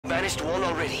Banished won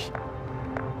already.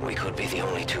 We could be the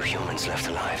only 2 humans left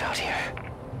alive out here.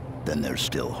 Then there's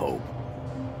still hope.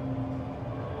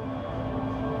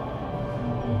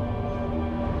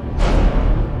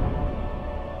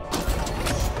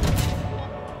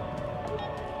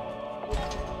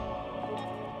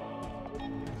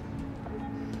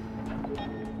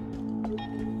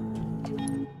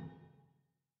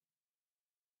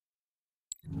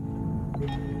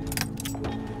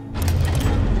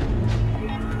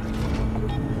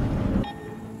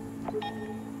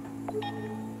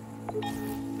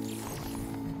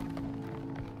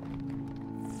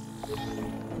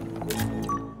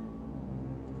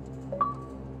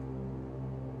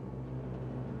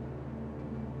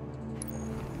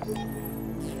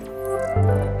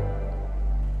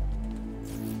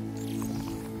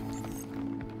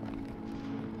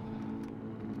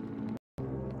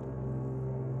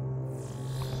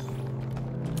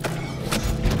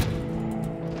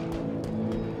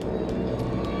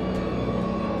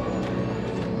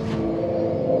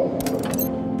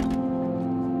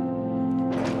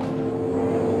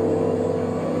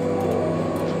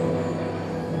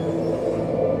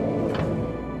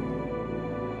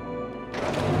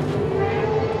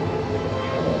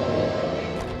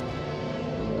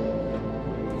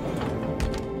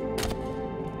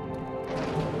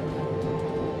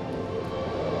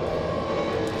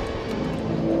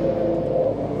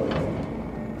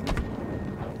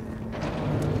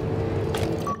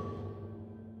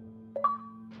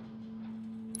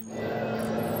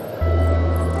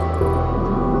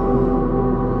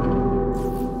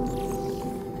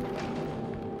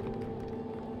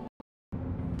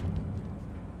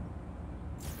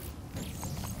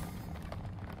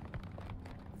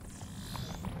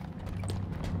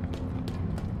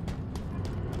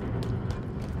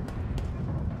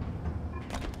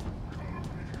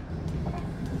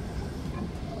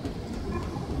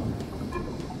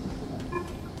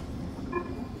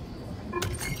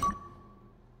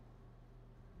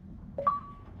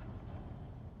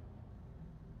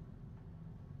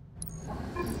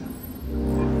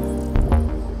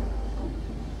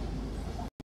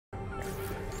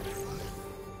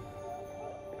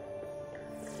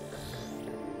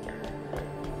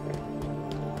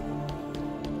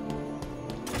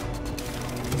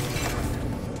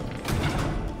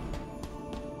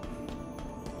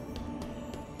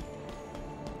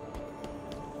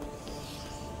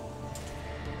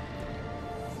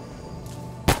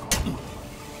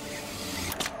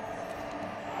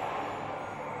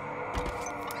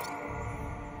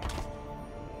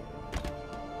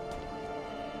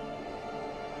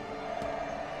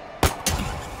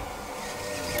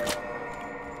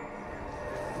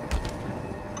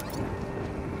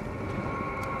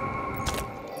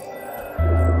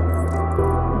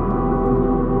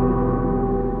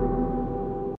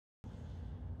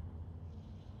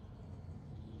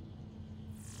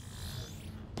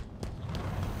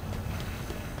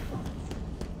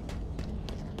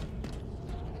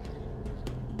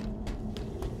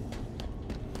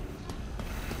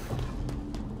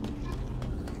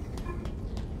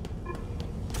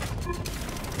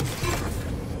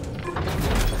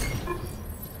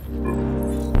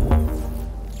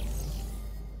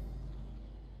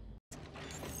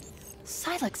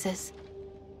 Cylixes.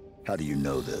 How do you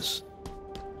know this?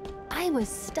 I was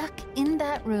stuck in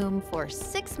that room for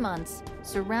 6 months,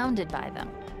 surrounded by them.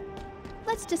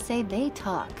 Let's just say they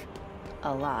talk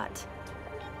a lot.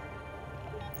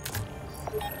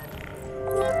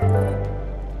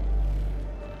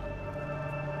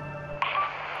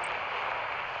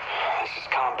 This is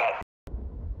combat.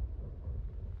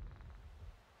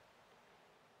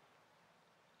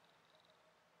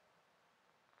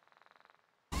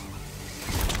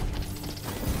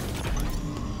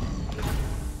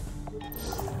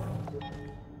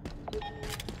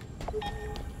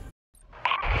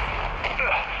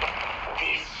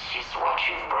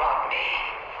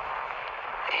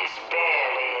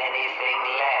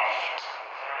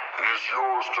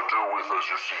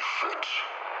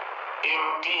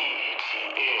 Indeed, he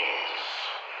is.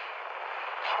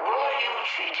 Were you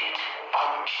treated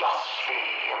unjustly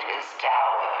in his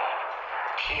tower,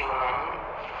 human?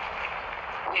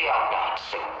 We are not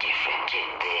so different in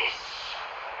this.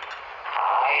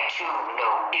 I too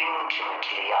know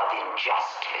intimately of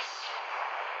injustice.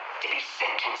 To be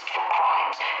sentenced for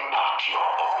crimes not your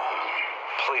own.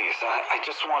 Please, I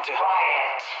just want to...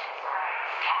 Quiet.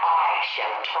 I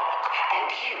shall talk, and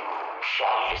you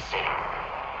shall listen.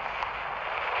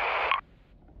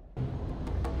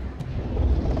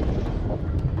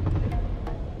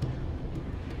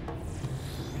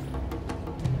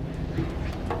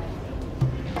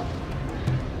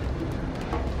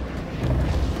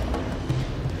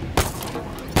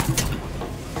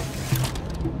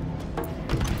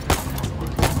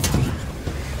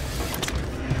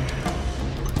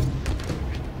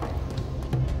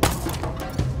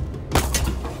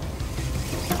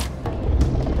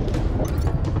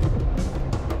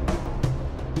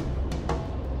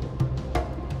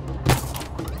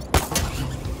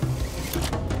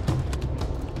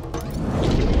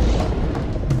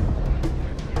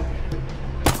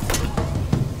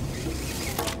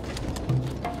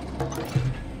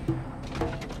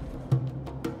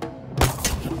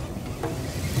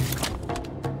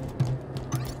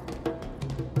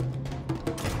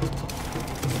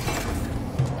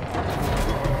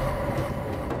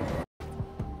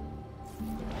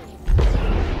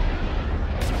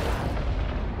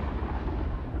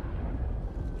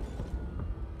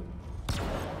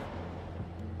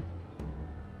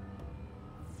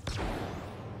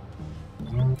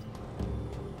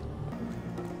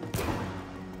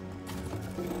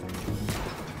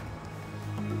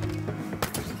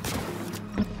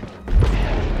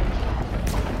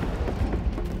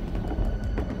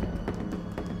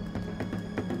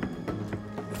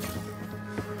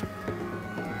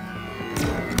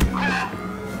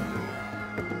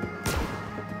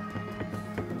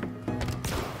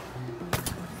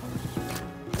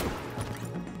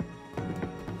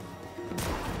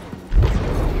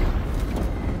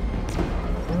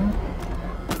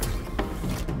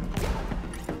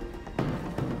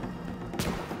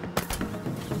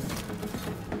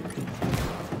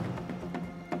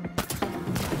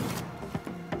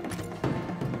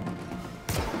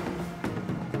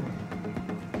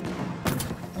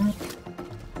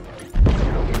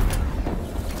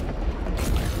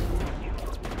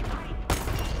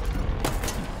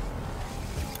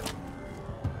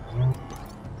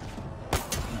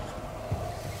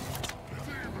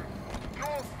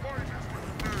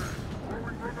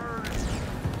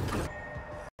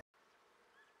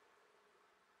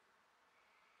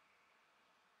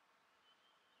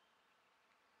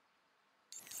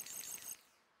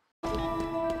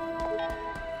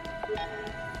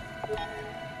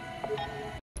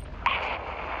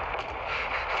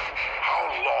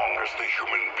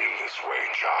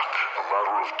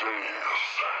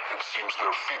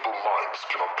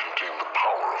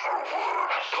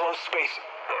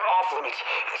 Off limits.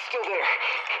 Still there.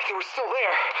 They were still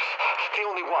there. The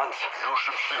only ones. You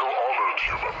should feel honored,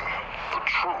 human. The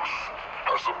truth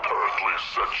has apparently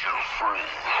set you free.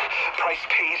 Price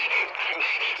paid.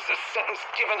 Sentence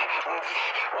given.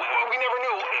 We never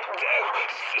knew.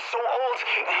 So old.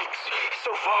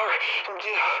 So far.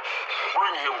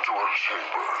 Bring him to her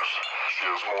chambers. She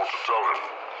has more to tell him,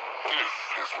 if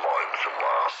his mind can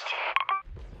last.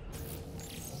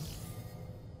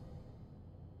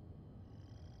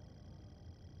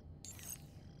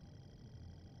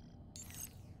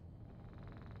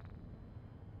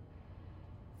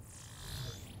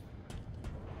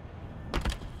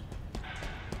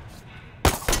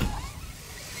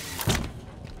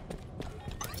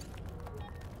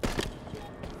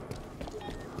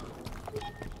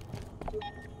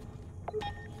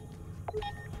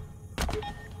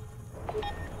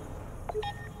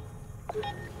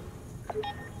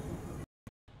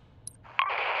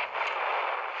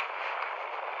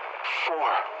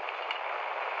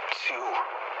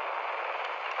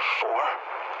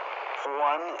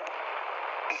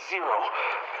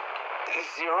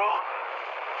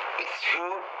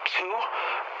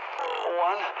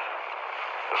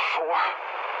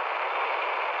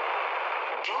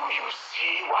 Do you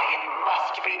see why it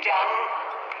must be done?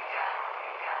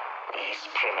 These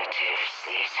primitives,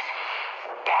 these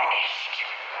banished.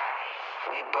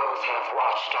 We both have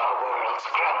watched our worlds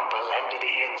crumble under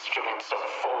the instruments of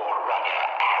Forerunner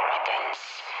arrogance.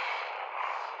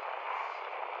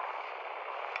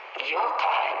 Your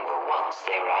kind were once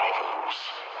their rivals.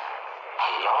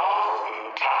 A long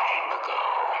time ago.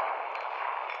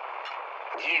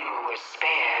 You were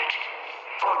spared,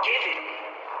 forgiven.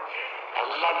 A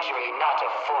luxury not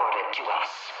afforded to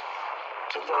us,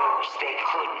 to those they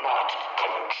could not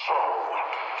control.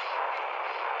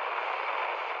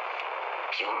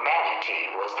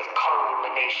 Humanity was the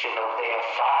culmination of their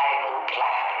final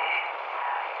plan.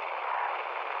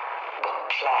 But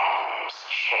plans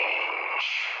change.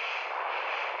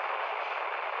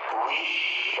 We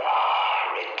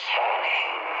are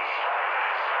returning.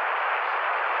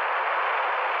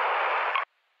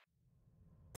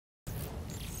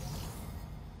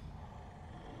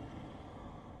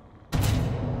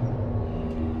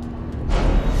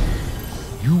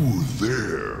 You were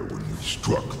there when we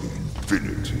struck the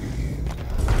Infinity.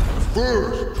 The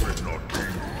first dreadnought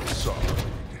came from the side,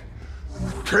 and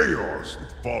the chaos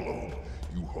that followed,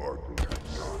 you hardly had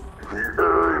done. The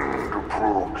end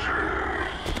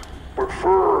approaches. But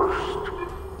first,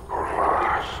 our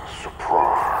last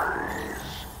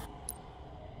surprise.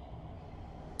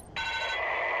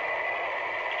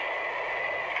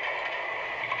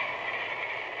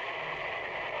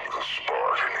 The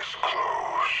Spartan is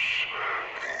close.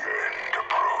 The end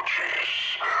approaches.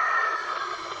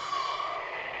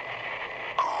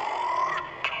 Good.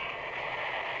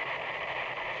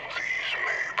 These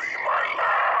may be my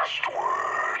last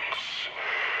words.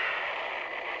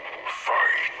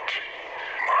 Fight,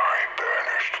 my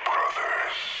banished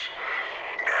brothers.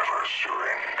 Never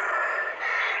surrender.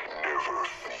 Never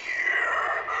fear.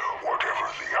 Whatever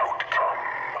the outcome,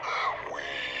 we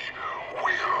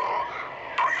will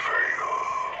prevail.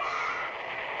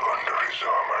 Under his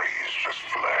armor, he's just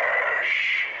flesh.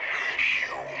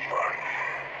 Human.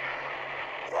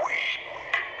 Weak.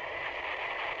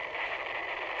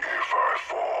 If I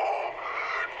fall,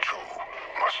 two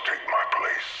must take my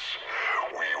place.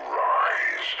 We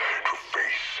rise to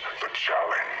face the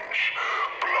challenge.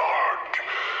 Blood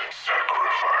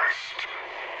sacrificed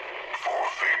for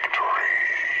victory.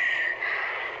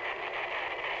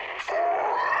 For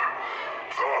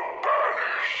the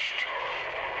banished.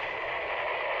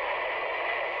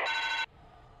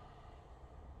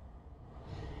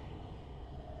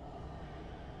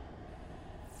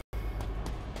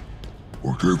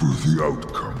 Whatever the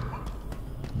outcome,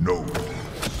 know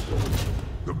this.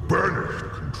 The banished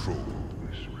control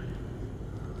this ring.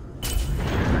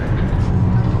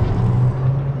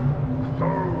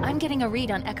 I'm getting a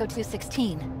read on Echo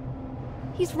 216.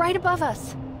 He's right above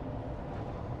us.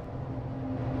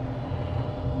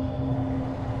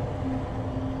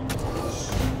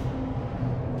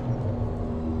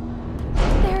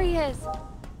 There he is.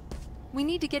 We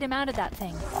need to get him out of that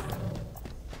thing.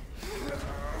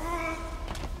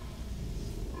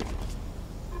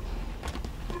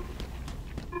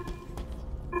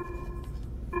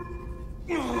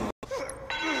 The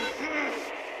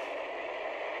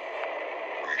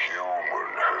human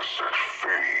has such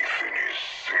faith in his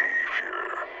savior.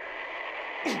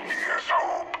 He has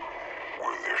hope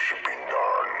where there should be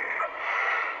none.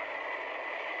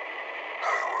 I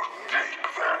will take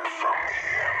that from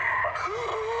him.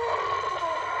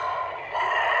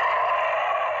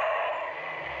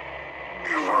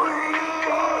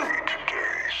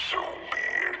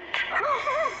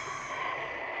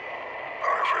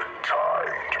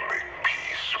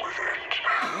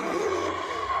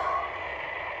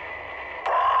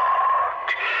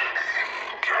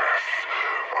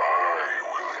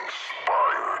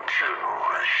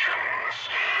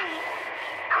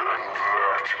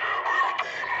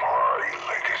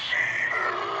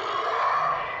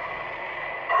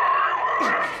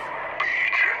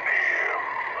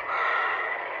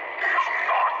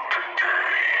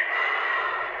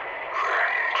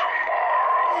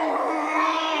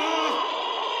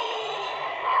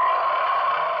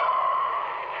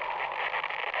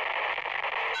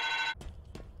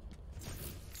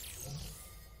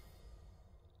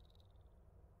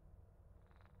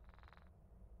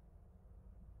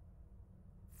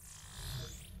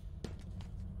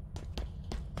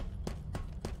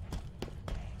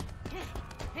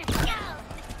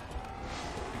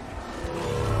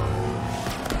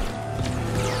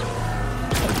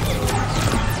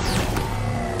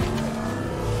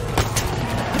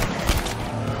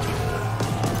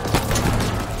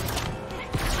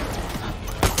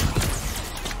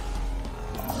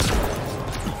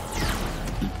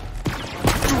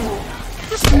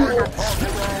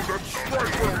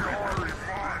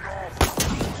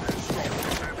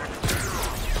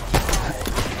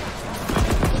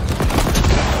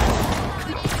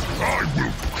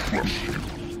 crush